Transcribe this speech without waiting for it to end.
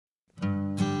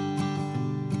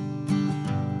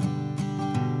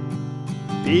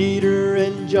Peter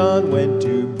and John went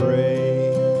to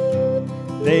pray.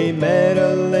 They met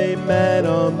a lame man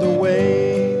on the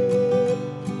way.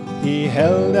 He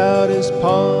held out his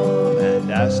palm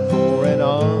and asked for an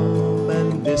alms,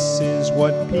 and this is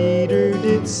what Peter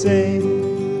did say: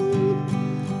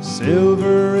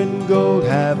 "Silver and gold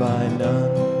have I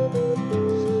none,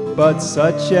 but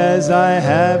such as I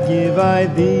have give I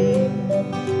thee.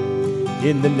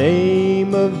 In the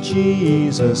name of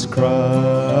Jesus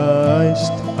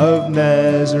Christ of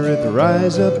Nazareth,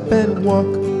 rise up and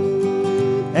walk."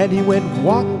 And he went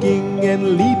walking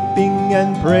and leaping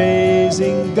and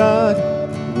praising God,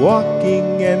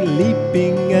 walking and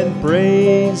leaping and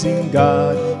praising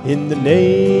God. In the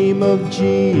name of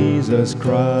Jesus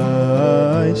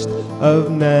Christ of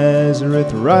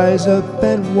Nazareth, rise up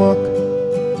and walk.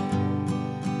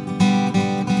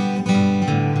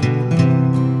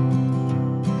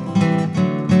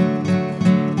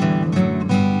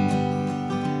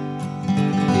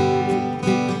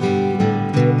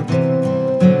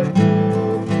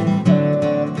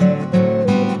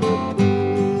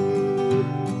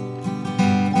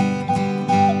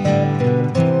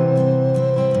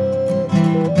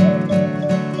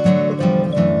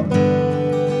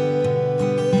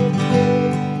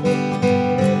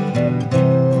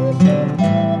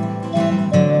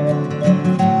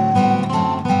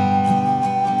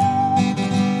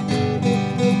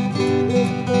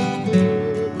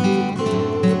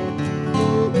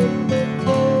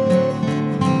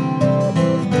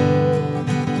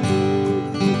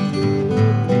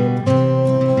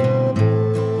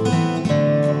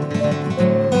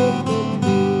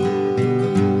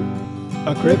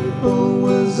 A cripple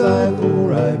was I,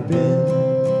 for I've been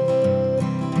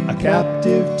a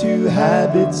captive to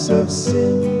habits of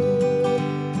sin.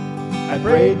 I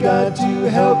prayed God to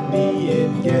help me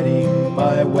in getting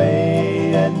my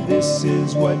way, and this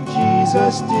is what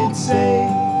Jesus did say: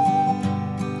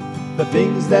 "The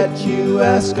things that you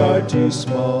ask are too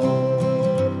small,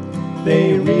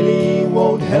 they really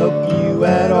won't help you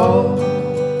at all.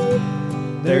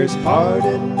 There's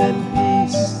pardon and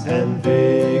peace and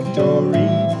victory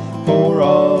for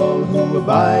all who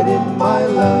abide in my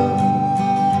love."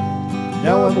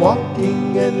 Now I'm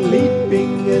walking and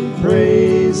leaping and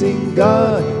praising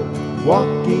God,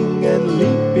 walking and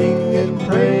leaping and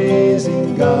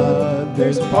praising God.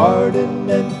 There's pardon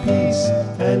and peace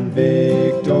and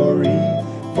victory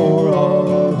for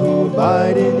all who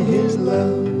abide in His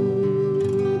love.